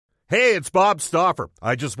Hey, it's Bob Stauffer.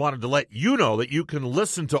 I just wanted to let you know that you can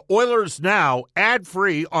listen to Oilers Now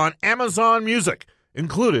ad-free on Amazon Music,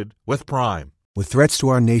 included with Prime. With threats to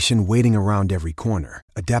our nation waiting around every corner,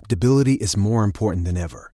 adaptability is more important than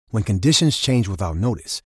ever. When conditions change without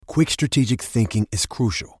notice, quick strategic thinking is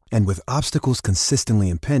crucial. And with obstacles consistently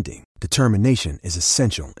impending, determination is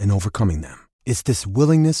essential in overcoming them. It's this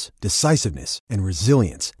willingness, decisiveness, and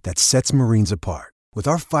resilience that sets Marines apart. With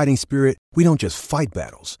our fighting spirit, we don't just fight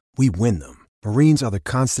battles, we win them. Marines are the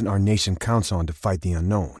constant our nation counts on to fight the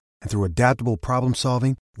unknown. And through adaptable problem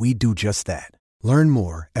solving, we do just that. Learn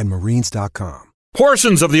more at marines.com.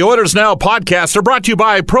 Portions of the Oilers Now podcast are brought to you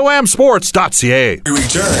by ProAmSports.ca. We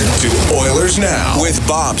return to Oilers Now with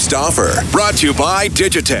Bob Stauffer. Brought to you by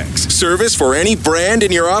Digitex. Service for any brand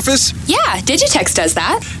in your office? Yeah, Digitex does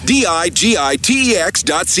that. Digitex.ca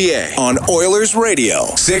on Oilers Radio.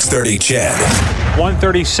 630 CHED.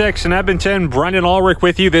 1:36 in Edmonton. Brendan Ulrich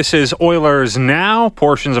with you. This is Oilers Now.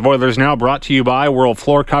 Portions of Oilers Now brought to you by World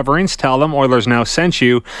Floor Coverings. Tell them Oilers Now sent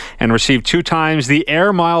you and receive 2 times the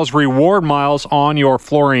Air Miles reward miles on your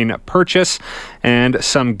flooring purchase. And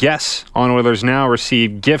some guests on Oilers Now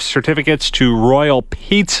receive gift certificates to Royal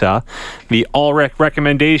Pizza. The Ulrich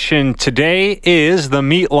recommendation today is the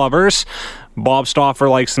Meat Lovers. Bob Stauffer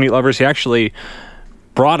likes the Meat Lovers. He actually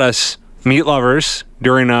brought us Meat Lovers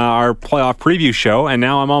during our playoff preview show, and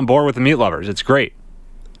now I'm on board with the Meat Lovers. It's great.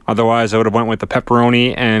 Otherwise, I would have went with the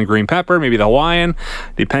pepperoni and green pepper, maybe the Hawaiian,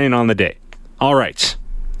 depending on the day. All right.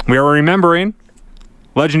 We are remembering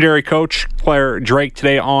legendary coach Clare Drake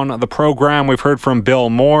today on the program. We've heard from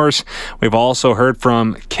Bill Moores. We've also heard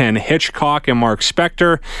from Ken Hitchcock and Mark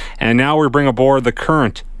Spector. And now we bring aboard the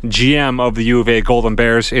current GM of the U of A Golden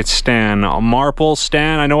Bears. It's Stan Marple.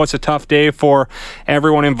 Stan, I know it's a tough day for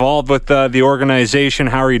everyone involved with the organization.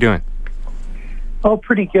 How are you doing? Oh,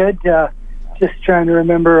 pretty good. Just trying to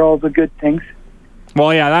remember all the good things.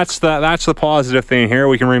 Well, yeah, that's the positive thing here.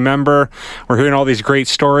 We can remember. We're hearing all these great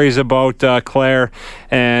stories about Clare,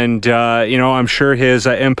 and I'm sure his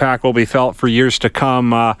impact will be felt for years to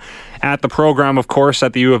come at the program, of course,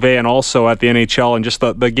 at the U of A, and also at the NHL, and just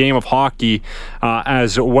the game of hockey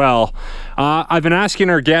as well. I've been asking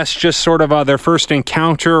our guests just sort of their first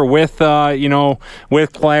encounter with Clare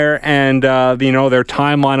and their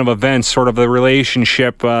timeline of events, sort of the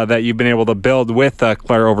relationship that you've been able to build with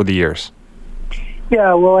Clare over the years.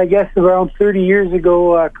 Yeah, well, I guess around 30 years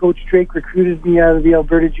ago, Coach Drake recruited me out of the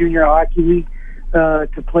Alberta Junior Hockey League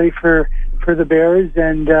to play for the Bears,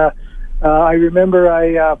 and I remember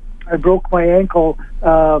I broke my ankle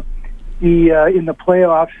in the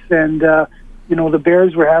playoffs, and the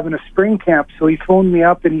Bears were having a spring camp, so he phoned me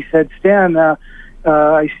up and he said, Stan,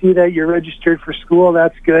 I see that you're registered for school.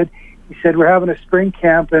 That's good. He said, we're having a spring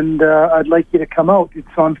camp, and I'd like you to come out.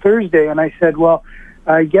 It's on Thursday. And I said, well,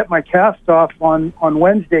 I get my cast off on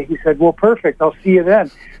Wednesday. He said, well, perfect. I'll see you then.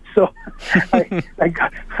 So I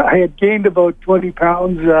had gained about 20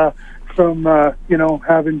 pounds from,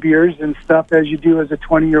 having beers and stuff, as you do as a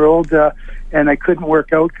 20-year-old, and I couldn't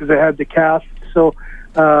work out because I had the cast. So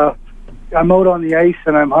I'm out on the ice,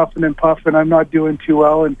 and I'm huffing and puffing. I'm not doing too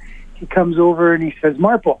well. And he comes over, and he says,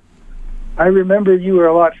 Marple, I remember you were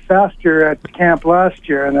a lot faster at camp last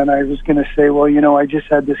year. And then I was going to say, well, I just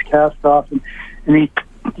had this cast off, and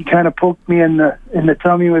he kind of poked me in the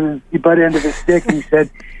tummy with the butt end of his stick, and he said,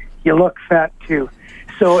 "You look fat too."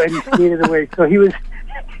 So, and he skated away. So he was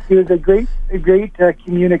a great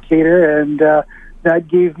communicator, and that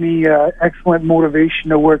gave me excellent motivation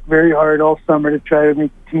to work very hard all summer to try to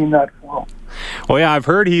make the team that fall. Well, yeah, I've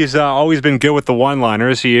heard he's always been good with the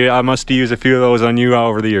one-liners. He must have used a few of those on you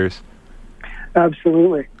over the years.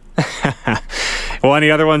 Absolutely. Well, any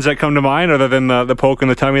other ones that come to mind other than the poke in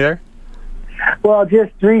the tummy there? Well,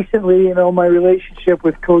 just recently, my relationship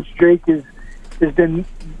with Coach Drake has been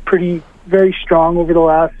very strong over the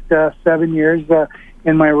last 7 years.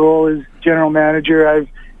 In my role as general manager, I've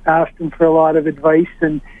asked him for a lot of advice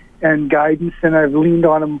and guidance, and I've leaned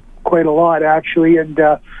on him quite a lot, actually. And,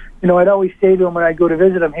 I'd always say to him when I go to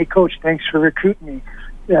visit him, hey, Coach, thanks for recruiting me.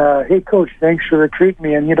 Hey, Coach, thanks for recruiting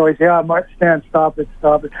me. And he'd always say, Stan, stop it.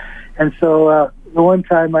 And so the one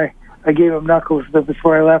time I gave him knuckles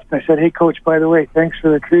before I left, and I said, hey, Coach, by the way, thanks for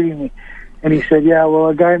recruiting me. And he said, yeah, well,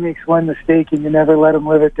 a guy makes one mistake, and you never let him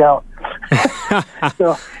live it down.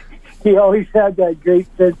 So he always had that great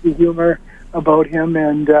sense of humor about him,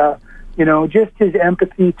 and, just his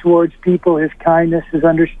empathy towards people, his kindness, his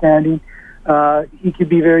understanding. He could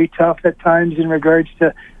be very tough at times in regards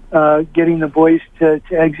to getting the boys to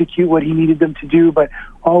execute what he needed them to do, but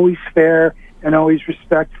always fair and always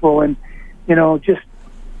respectful. And,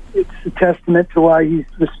 it's a testament to why he's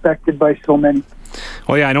respected by so many.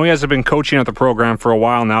 Well, yeah, I know he hasn't been coaching at the program for a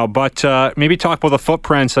while now, but maybe talk about the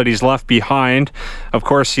footprints that he's left behind. Of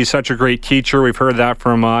course, he's such a great teacher. We've heard that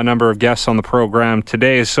from a number of guests on the program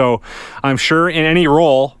today. So I'm sure in any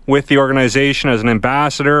role with the organization as an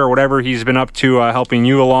ambassador or whatever he's been up to helping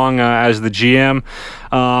you along as the GM,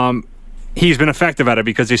 he's been effective at it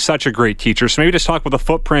because he's such a great teacher. So maybe just talk about the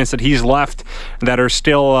footprints that he's left that are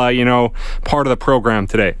still, part of the program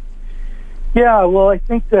today. Yeah, well, I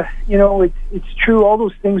think it's true. All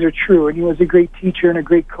those things are true. And he was a great teacher and a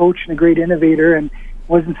great coach and a great innovator and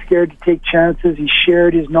wasn't scared to take chances. He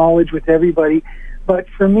shared his knowledge with everybody. But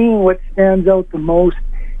for me, what stands out the most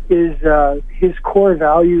is his core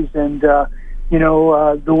values and, the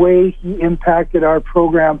way he impacted our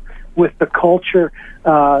program with the culture,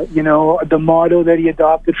 the motto that he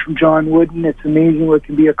adopted from John Wooden. It's amazing what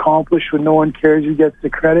can be accomplished when no one cares who gets the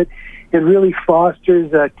credit. It really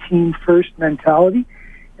fosters a team-first mentality.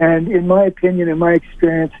 And in my opinion, in my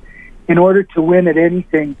experience, in order to win at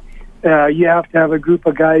anything, you have to have a group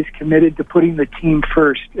of guys committed to putting the team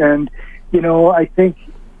first. And, I think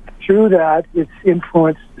through that, it's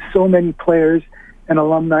influenced so many players and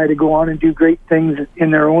alumni to go on and do great things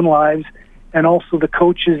in their own lives. And also the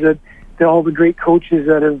coaches all the great coaches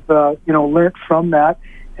that have, learned from that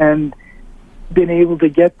and been able to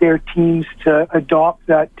get their teams to adopt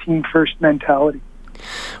that team-first mentality.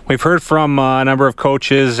 We've heard from a number of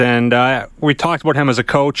coaches, and we talked about him as a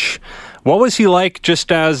coach. What was he like just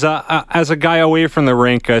as a guy away from the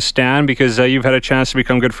rink, Stan? Because you've had a chance to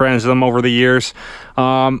become good friends with him over the years.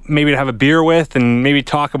 Maybe to have a beer with and maybe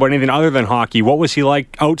talk about anything other than hockey. What was he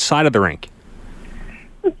like outside of the rink?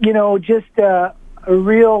 Just a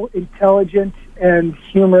real intelligent and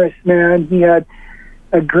humorous man. He had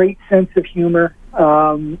a great sense of humor. He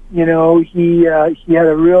had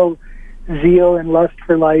a real zeal and lust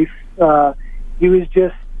for life. He was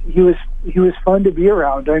fun to be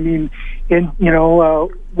around. I mean,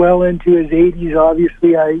 well into his 80s.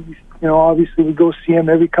 Obviously we go see him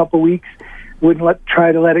every couple of weeks. Wouldn't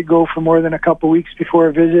try to let it go for more than a couple of weeks before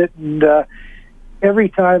a visit. And every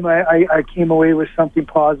time I came away with something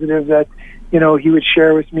positive that he would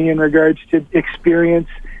share with me in regards to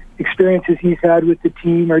experiences he's had with the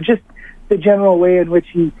team, or just the general way in which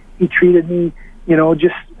he treated me,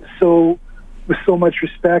 just with so much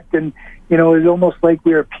respect. And, it was almost like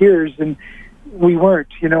we were peers, and we weren't.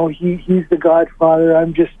 He's the godfather.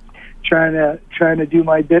 I'm just trying to do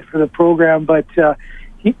my bit for the program. But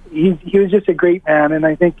he was just a great man. And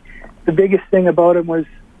I think the biggest thing about him was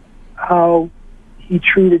how he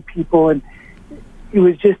treated people. And he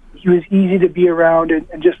was easy to be around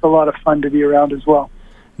and just a lot of fun to be around as well.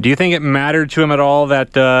 Do you think it mattered to him at all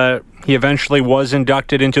that he eventually was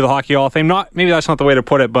inducted into the Hockey Hall of Fame? Maybe that's not the way to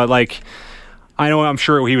put it, but I'm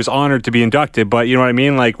sure he was honored to be inducted, but you know what I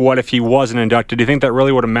mean? Like, what if he wasn't inducted? Do you think that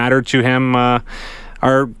really would have mattered to him?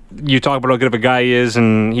 Or you talk about how good of a guy he is,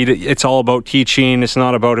 and it's all about teaching, it's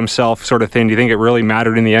not about himself, sort of thing. Do you think it really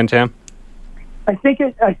mattered in the end to him? I think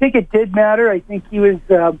it did matter. I think he was,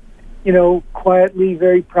 quietly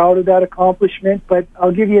very proud of that accomplishment. But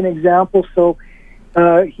I'll give you an example. So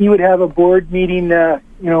he would have a board meeting,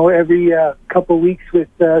 every couple of weeks with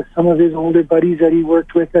some of his older buddies that he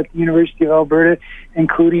worked with at the University of Alberta,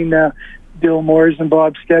 including Bill Moores and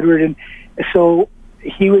Bob Stedward. And so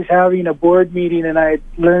he was having a board meeting, and I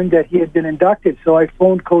learned that he had been inducted. So I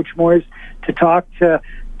phoned Coach Moores to talk to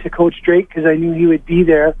Coach Drake because I knew he would be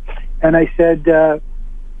there. And I said,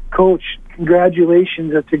 Coach,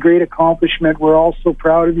 congratulations. That's a great accomplishment. We're all so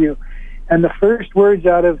proud of you. And the first words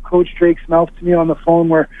out of Coach Drake's mouth to me on the phone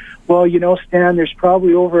were, well, Stan, there's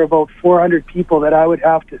probably over about 400 people that I would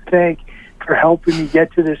have to thank for helping me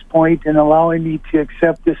get to this point and allowing me to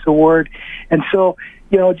accept this award. And so,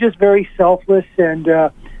 just very selfless and,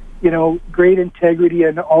 great integrity,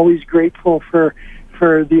 and always grateful for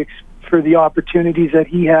the opportunities that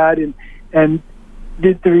he had. And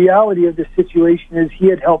the reality of the situation is he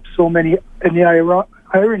had helped so many, and the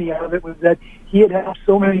irony of it was that he had helped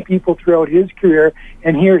so many people throughout his career,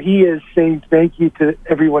 and here he is saying thank you to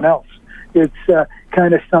everyone else. It's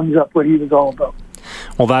kind of sums up what he was all about.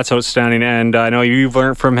 Well, that's outstanding, and I know you've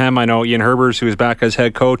learned from him. I know Ian Herbers, who is back as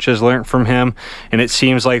head coach, has learned from him, and it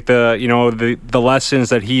seems like the lessons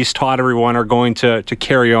that he's taught everyone are going to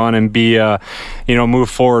carry on and be move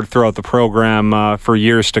forward throughout the program for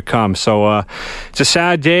years to come. So it's a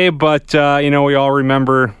sad day, but we all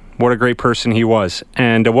remember what a great person he was.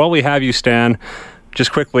 And while we have you, Stan,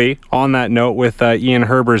 just quickly on that note, with Ian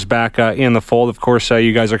Herbers back in the fold, of course,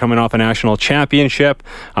 you guys are coming off a national championship.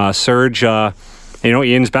 Serge,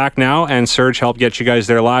 Ian's back now, and Serge helped get you guys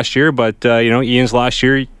there last year. But Ian's last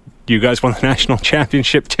year, you guys won the national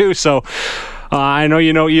championship too. So I know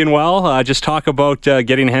you know Ian well. Just talk about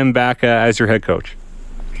getting him back as your head coach.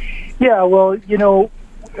 Yeah, well,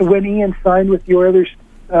 when Ian signed with the Oilers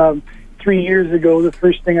 3 years ago, the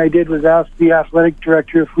first thing I did was ask the athletic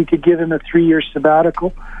director if we could give him a 3-year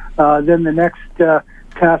sabbatical. Then the next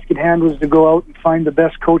task at hand was to go out and find the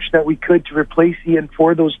best coach that we could to replace Ian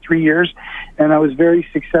for those 3 years, and I was very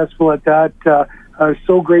successful at that. I was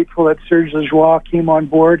so grateful that Serge Lajoie came on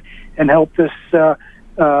board and helped us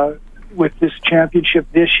with this championship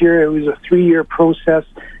this year. It was a 3-year process.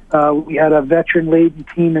 We had a veteran-laden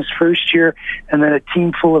team his first year, and then a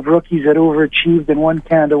team full of rookies that overachieved and won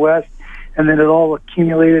Canada West, and then it all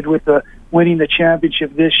accumulated with winning the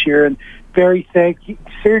championship this year. And very thankful.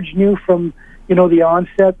 Serge knew from the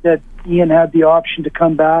onset that Ian had the option to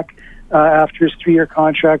come back after his 3-year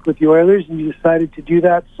contract with the Oilers, and he decided to do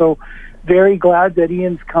that. So very glad that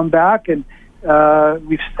Ian's come back, and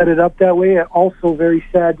we've set it up that way. Also very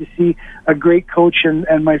sad to see a great coach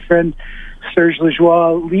and my friend Serge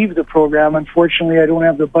Lajoie leave the program. Unfortunately, I don't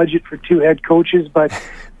have the budget for 2 head coaches, but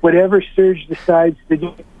whatever Serge decides to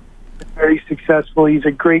do, is very successful. He's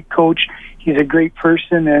a great coach. He's a great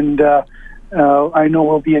person, and I know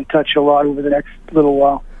we'll be in touch a lot over the next little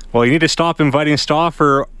while. Well, you need to stop inviting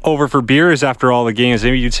Stauffer over for beers after all the games.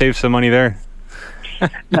 Maybe you'd save some money there.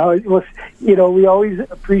 No, we always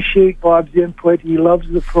appreciate Bob's input. He loves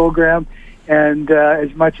the program, and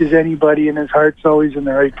as much as anybody, and his heart's always in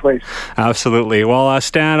the right place. Absolutely. Well,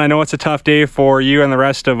 Stan, I know it's a tough day for you and the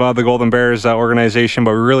rest of the Golden Bears organization,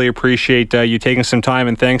 but we really appreciate you taking some time,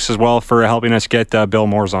 and thanks as well for helping us get Bill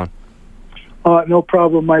Moores on. No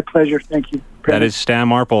problem. My pleasure. Thank you. That is Stan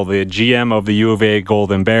Marple, the GM of the U of A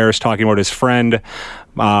Golden Bears, talking about his friend,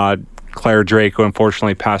 Claire Drake, who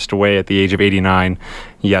unfortunately passed away at the age of 89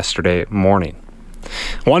 yesterday morning.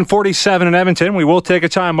 1:47 in Edmonton. We will take a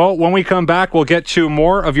timeout. When we come back, we'll get to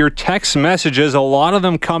more of your text messages, a lot of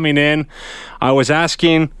them coming in. I was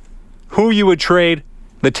asking who you would trade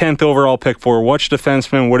the 10th overall pick for. Which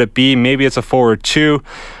defenseman would it be? Maybe it's a forward too.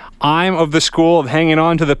 I'm of the school of hanging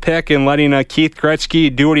on to the pick and letting Keith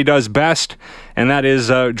Gretzky do what he does best, and that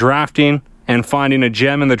is drafting and finding a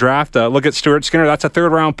gem in the draft. Look at Stuart Skinner. That's a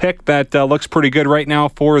 3rd-round pick that looks pretty good right now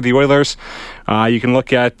for the Oilers. You can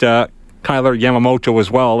look at Kyler Yamamoto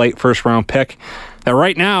as well, a late 1st-round pick. Now,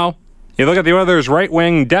 right now, you look at the Oilers'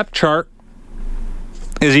 right-wing depth chart.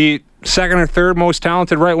 Is he 2nd or 3rd most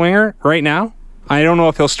talented right-winger right now? I don't know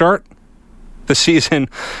if he'll start the season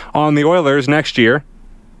on the Oilers next year.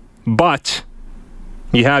 But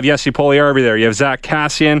you have Jesse Puljujärvi there. You have Zach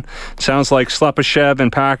Kassian. Sounds like Slepyshev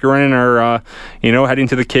and Pakarinen are, heading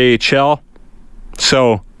to the KHL.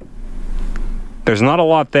 So there's not a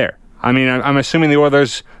lot there. I mean, I'm assuming the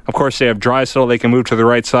Oilers, of course, they have Draisaitl. They can move to the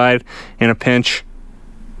right side in a pinch.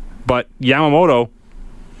 But Yamamoto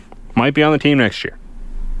might be on the team next year.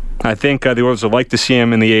 I think the Oilers would like to see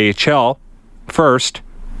him in the AHL first.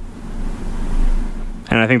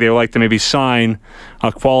 And I think they would like to maybe sign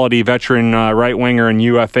a quality veteran right winger in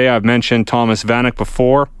UFA. I've mentioned Thomas Vanek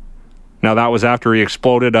before. Now, that was after he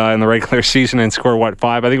exploded in the regular season and scored,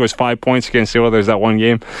 5? I think it was 5 points against the Oilers that one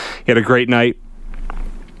game. He had a great night.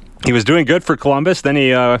 He was doing good for Columbus. Then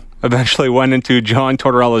he eventually went into John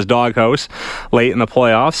Tortorella's doghouse late in the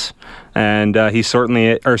playoffs. And he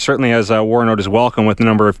certainly has worn out his welcome with a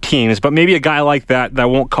number of teams. But maybe a guy like that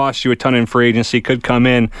won't cost you a ton in free agency could come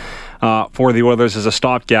in for the Oilers as a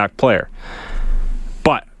stopgap player.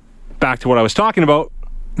 But back to what I was talking about,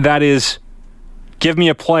 that is, give me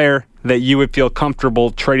a player that you would feel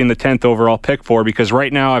comfortable trading the 10th overall pick for, because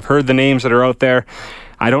right now I've heard the names that are out there.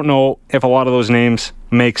 I don't know if a lot of those names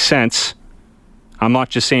make sense. I'm not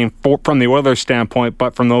just saying from the Oilers standpoint,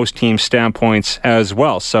 but from those teams' standpoints as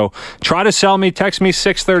well. So try to sell me. Text me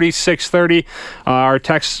 630-630. Our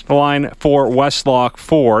text line for Westlock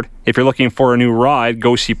Ford. If you're looking for a new ride,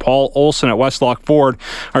 go see Paul Olson at Westlock Ford,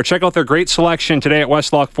 or check out their great selection today at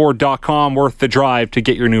westlockford.com. Worth the drive to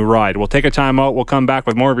get your new ride. We'll take a time out. We'll come back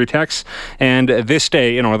with more of your texts and this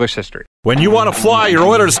day in Oilers history. When you want to fly your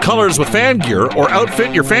Oilers colors with fan gear or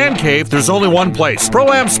outfit your fan cave, there's only one place: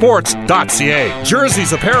 ProAmSports.ca.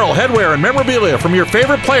 Jerseys, apparel, headwear, and memorabilia from your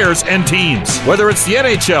favorite players and teams. Whether it's the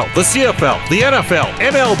NHL, the CFL, the NFL,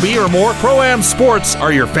 MLB, or more, Pro-Am Sports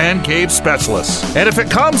are your fan cave specialists. And if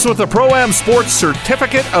it comes with a Pro-Am Sports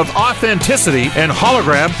Certificate of Authenticity and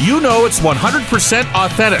hologram, you know it's 100%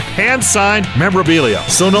 authentic, hand-signed memorabilia.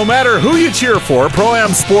 So no matter who you cheer for, Pro-Am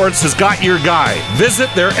Sports has got your guy. Visit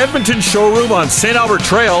their Edmonton showroom on St. Albert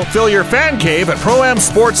Trail. Fill your fan cave at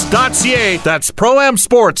ProAmSports.ca. That's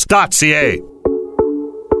ProAmSports.ca.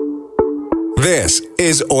 This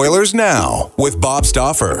is Oilers Now with Bob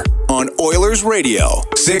Stauffer on Oilers Radio,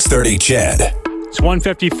 630 CHED. It's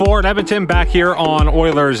 1:54 at Edmonton, back here on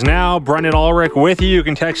Oilers Now. Brendan Ulrich with you. You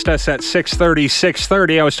can text us at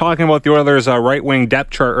 630. I was talking about the Oilers' right-wing depth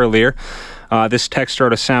chart earlier. This texter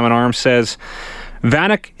out of Salmon Arms says,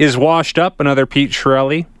 Vanek is washed up, another Pete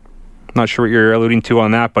Chiarelli. Not sure what you're alluding to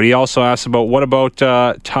on that, but he also asked about, what about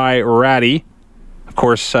Ty Rattie? Of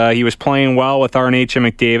course, he was playing well with RNH and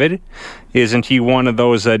McDavid. Isn't he one of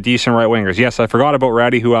those decent right-wingers? Yes, I forgot about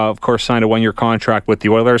Rattie, who, of course, signed a one-year contract with the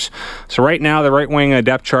Oilers. So right now, the right-wing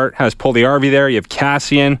depth chart has Puljujarvi there. You have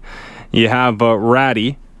Kassian. You have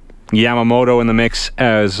Rattie. Yamamoto in the mix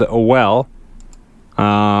as well.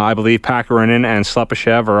 I believe Pakarinen and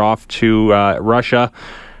Slepyshev are off to Russia.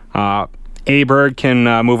 Aberg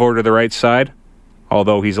can move over to the right side,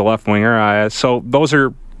 although he's a left winger. So those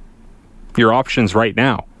are your options right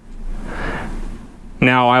now.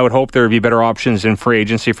 Now, I would hope there would be better options in free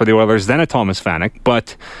agency for the Oilers than a Thomas Vanek,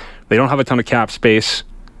 but they don't have a ton of cap space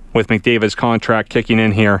with McDavid's contract kicking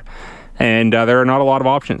in here, and there are not a lot of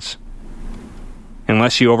options.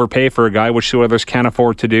 Unless you overpay for a guy, which the Oilers can't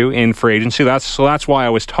afford to do in free agency. That's why I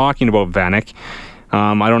was talking about Vanek.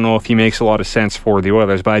 I don't know if he makes a lot of sense for the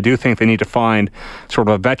Oilers, but I do think they need to find sort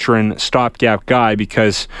of a veteran stopgap guy,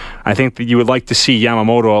 because I think that you would like to see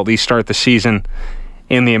Yamamoto at least start the season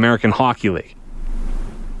in the American Hockey League.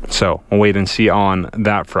 So we'll wait and see on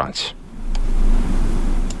that front.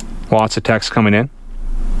 Lots of texts coming in.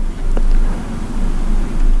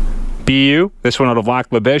 BU, this one out of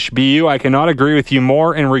Lac La Biche. BU, I cannot agree with you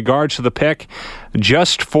more in regards to the pick.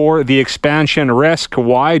 Just for the expansion risk,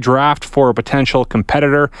 why draft for a potential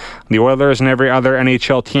competitor? The Oilers and every other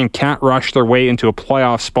NHL team can't rush their way into a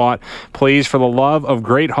playoff spot. Please, for the love of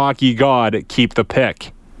great hockey God, keep the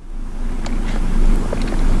pick.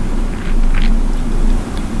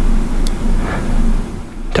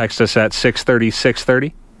 Text us at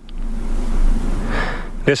 630.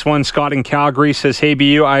 This one, Scott in Calgary, says, "Hey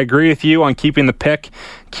BU, I agree with you on keeping the pick.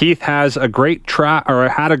 Keith has had a great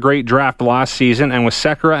draft last season, and with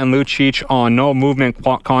Sekera and Lucic on no movement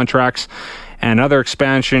contracts and another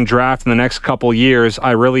expansion draft in the next couple years,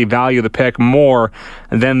 I really value the pick more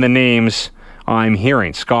than the names I'm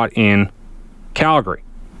hearing." Scott in Calgary.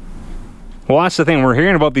 Well, that's the thing. We're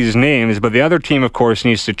hearing about these names, but the other team, of course,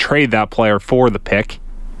 needs to trade that player for the pick.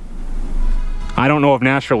 I don't know if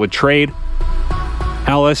Nashville would trade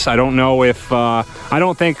Ellis. I don't know if... I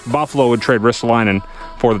don't think Buffalo would trade Ristolainen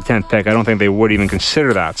for the 10th pick. I don't think they would even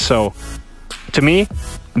consider that. So, to me,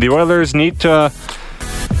 the Oilers need to...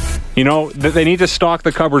 they need to stock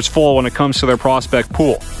the cupboards full when it comes to their prospect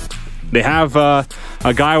pool. They have a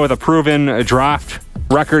guy with a proven draft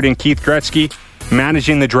record in Keith Gretzky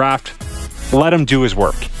managing the draft. Let him do his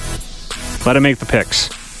work. Let him make the picks.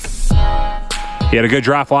 He had a good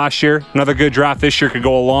draft last year. Another good draft this year could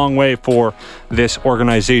go a long way for this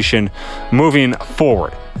organization moving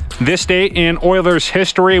forward. This day in Oilers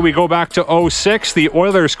history, we go back to 2006. The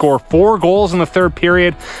Oilers score 4 goals in the third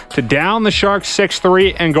period to down the Sharks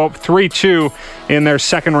 6-3 and go up 3-2 in their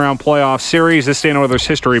second-round playoff series. This day in Oilers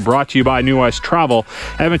history brought to you by New West Travel,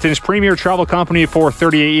 Edmonton's premier travel company for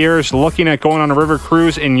 38 years. Looking at going on a river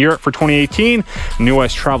cruise in Europe for 2018, New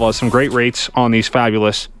West Travel has some great rates on these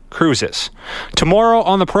fabulous cruises. Tomorrow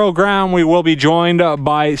on the program, we will be joined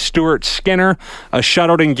by Stuart Skinner, a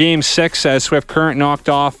shutout in Game 6 as Swift Current knocked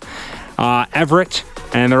off Everett,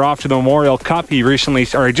 and they're off to the Memorial Cup. He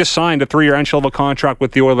just signed a 3-year entry-level contract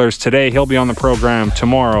with the Oilers today. He'll be on the program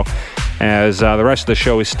tomorrow, as the rest of the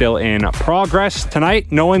show is still in progress. Tonight,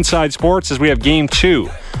 no Inside Sports, as we have Game 2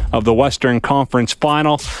 of the Western Conference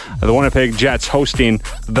Final. The Winnipeg Jets hosting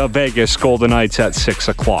the Vegas Golden Knights at 6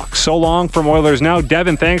 o'clock. So long from Oilers Now.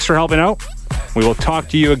 Devin, thanks for helping out. We will talk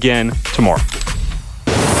to you again tomorrow.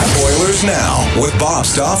 Oilers Now with Bob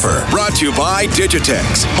Stauffer. Brought to you by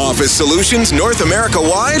Digitex. Office solutions North America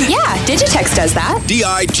wide? Yeah, Digitex does that.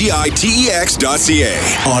 Digitex.ca.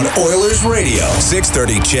 On Oilers Radio,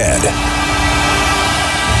 630 CHED.